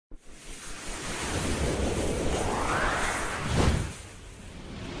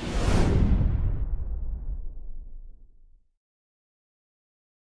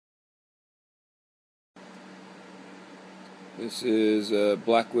This is a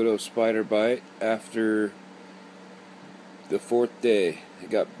black widow spider bite after the 4th day. I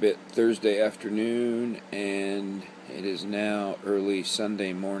got bit Thursday afternoon and it is now early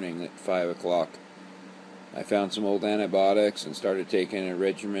Sunday morning at 5 o'clock. I found some old antibiotics and started taking a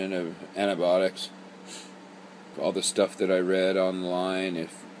regimen of antibiotics. All the stuff that I read online,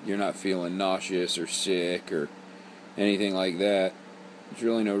 if you're not feeling nauseous or sick or anything like that, there's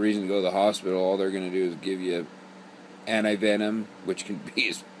really no reason to go to the hospital. All they're going to do is give you antivenom, which can be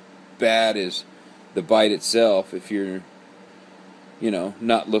as bad as the bite itself if you're,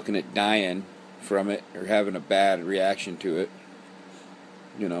 not looking at dying from it or having a bad reaction to it.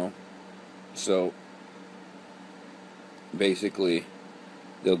 So basically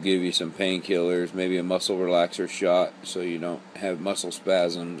they'll give you some painkillers, maybe a muscle relaxer shot so you don't have muscle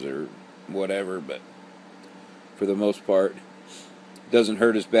spasms or whatever, but for the most part it doesn't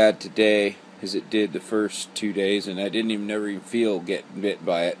hurt as bad today as it did the first 2 days, and I never even feel getting bit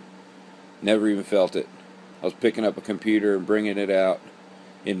by it. Never even felt it. I was picking up a computer and bringing it out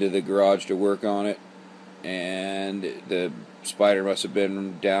into the garage to work on it, and the spider must have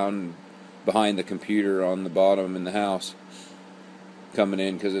been down behind the computer on the bottom in the house coming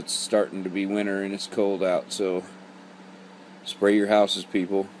in, because it's starting to be winter and it's cold out. So spray your houses,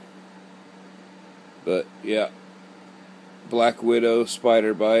 people. But yeah, black widow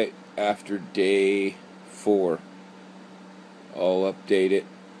spider bite after day 4. I'll update it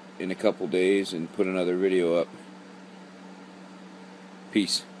in a couple days and put another video up.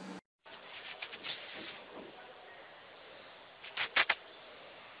 Peace.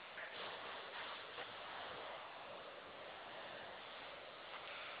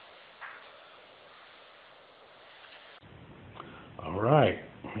 Alright,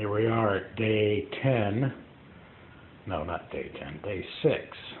 here we are at day 10. No, not day 10, day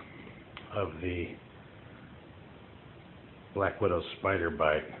 6 of the black widow spider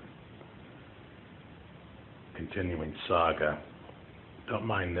bite continuing saga. Don't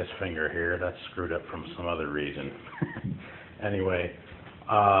mind this finger here, that's screwed up from some other reason. Anyway,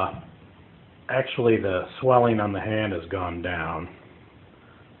 actually the swelling on the hand has gone down,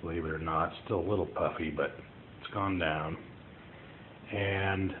 believe it or not. Still a little puffy, but it's gone down.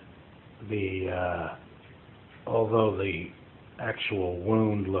 And although the actual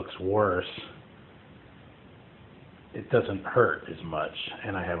wound looks worse, it doesn't hurt as much,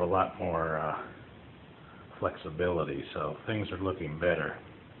 and I have a lot more flexibility, so things are looking better.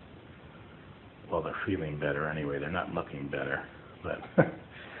 Well, they're feeling better anyway. They're not looking better, but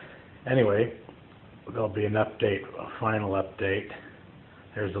anyway, there'll be an update, a final update.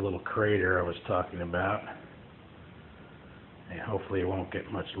 There's the little crater I was talking about, and hopefully it won't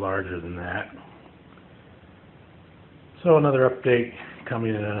get much larger than that. So another update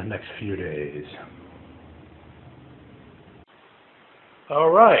coming in the next few days.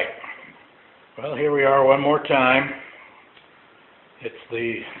 Alright, well, here we are one more time. It's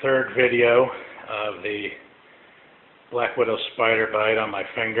the 3rd video of the black widow spider bite on my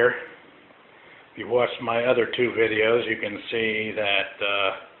finger. If you've watched my other 2 videos, you can see that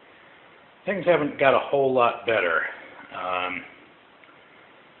things haven't got a whole lot better.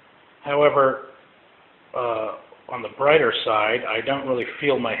 However, on the brighter side, I don't really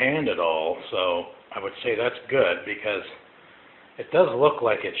feel my hand at all, so I would say that's good, because it does look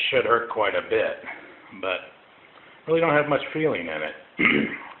like it should hurt quite a bit, but really don't have much feeling in it.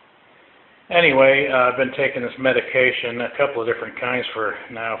 Anyway, I've been taking this medication, a couple of different kinds for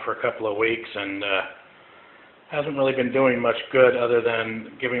a couple of weeks, and hasn't really been doing much good other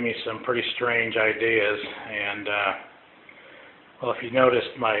than giving me some pretty strange ideas. And well, if you noticed,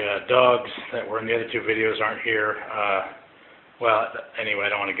 my dogs that were in the other 2 videos aren't here. Well, anyway, I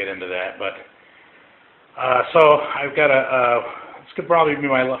don't want to get into that, but so I've got this could probably be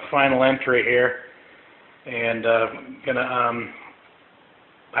my final entry here, and I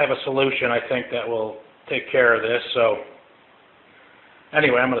have a solution, I think, that will take care of this. So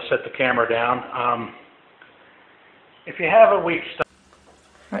anyway, I'm going to set the camera down. If you have a weak stomach...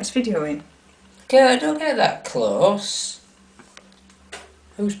 Right, it's videoing. Girl, don't get that close.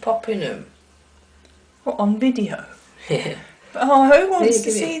 Who's popping them? What, on video? Yeah. Oh, who wants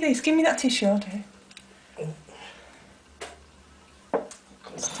to see this? Give me that tissue, I'll do it.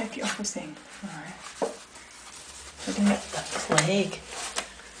 Let's take it off the thing. Alright. That plague.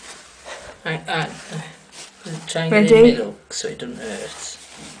 Try and Ready? get in the middle so it doesn't hurt.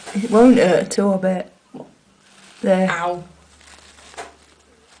 It won't hurt at all, I bet. There. Ow.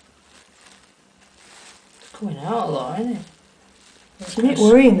 It's coming out a lot, isn't it? It's a bit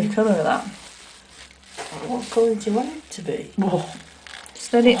worrying, the colour of that. What colour do you want it to be? Oh.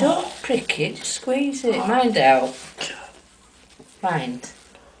 Just let it do. Prick it, just squeeze it. Mind out. Find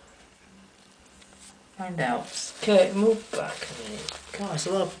out. Okay, move back a minute. God, it's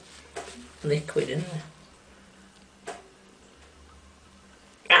a lot of liquid, isn't there?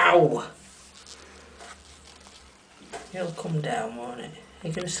 Ow! It'll come down, won't it?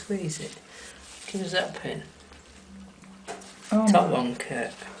 You're going to squeeze it. Give us that pin. Oh Top my. one,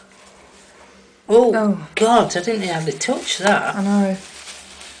 Kurt. Oh, God, I didn't hardly touch that. I know.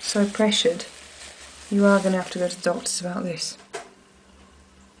 So pressured. You are going to have to go to the doctors about this.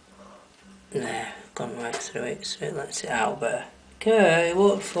 Nah, gone right through it, so it lets it out better. Kurt, it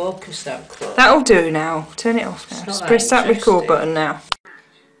won't focus that close. That'll do now. Turn it off now. Just press that record button now.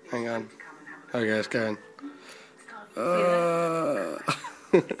 Hang on. Okay, it's going. Come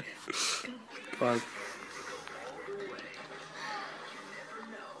on.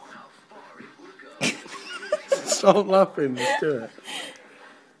 Stop laughing, just do it.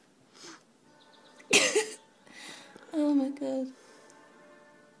 Oh my god.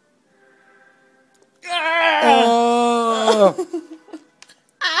 Oh!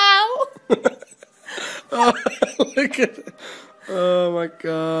 Ow! Oh, look at it. Oh my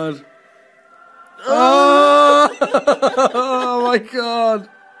god. Oh! Oh my god.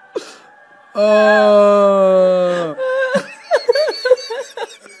 Oh!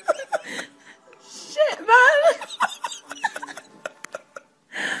 Shit, man!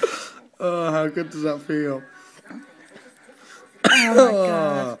 Oh, how good does that feel? Oh my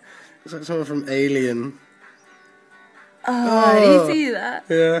god. It's like someone from Alien. Oh, you see that?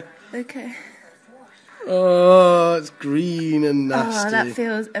 Yeah. Okay. Oh, it's green and nasty. Oh, that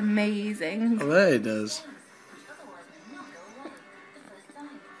feels amazing. Oh, there it does.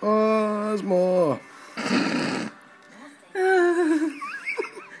 Oh, there's more.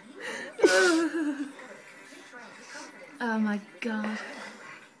 Oh my god. I'm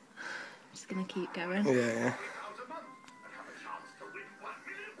just gonna keep going. Yeah.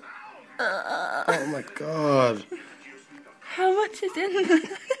 Oh my god. How much is in there?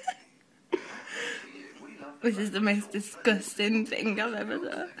 This is the most disgusting thing I've ever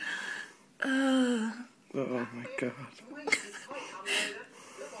done. Oh my god.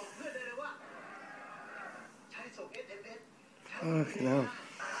 Oh, no.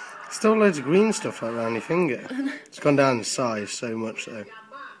 Still loads of green stuff like around your finger. It's gone down in size so much though.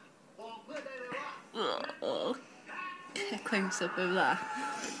 Oh. A close up of that.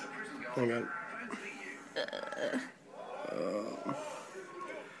 Hang on.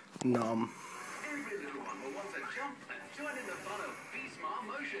 Numb.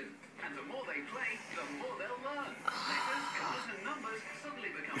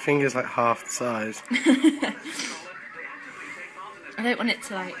 Your finger's like half the size. I don't want it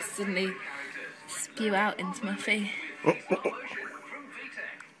to like suddenly spew out into my face.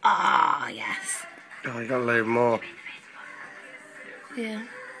 Ah, yes. Oh, you got a load more. Yeah.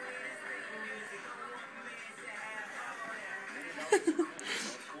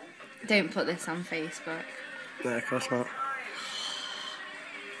 Don't put this on Facebook. No, of course not.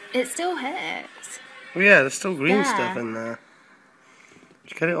 It still hurts. Well, yeah, there's still green Yeah. stuff in there.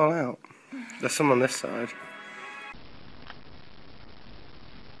 Just get it all out. There's some on this side.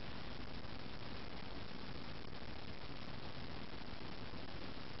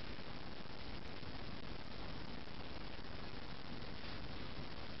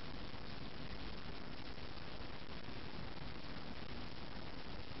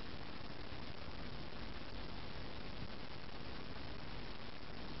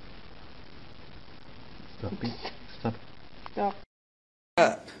 Stop. Stop.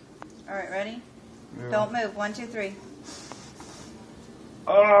 Alright, ready? Don't move. 1, 2, 3.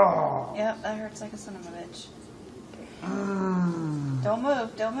 Oh! Yep, that hurts like a son of a bitch. Don't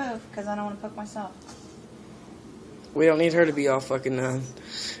move, because I don't want to poke myself. We don't need her to be all fucking numb.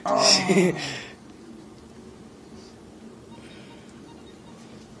 Alright,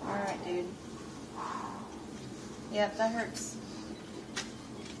 dude. Yep, that hurts.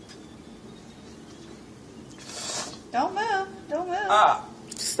 Don't move. Don't move.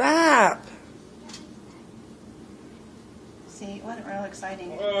 Stop! See, it wasn't real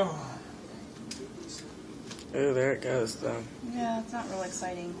exciting. Oh, there it goes, though. Yeah, it's not real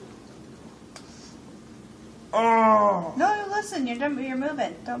exciting. Oh! No, listen, you're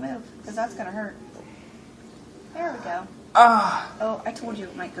moving. Don't move, because that's going to hurt. There we go. Ah! Oh, I told you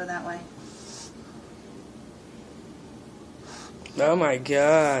it might go that way. Oh my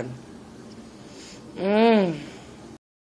god. Mmm.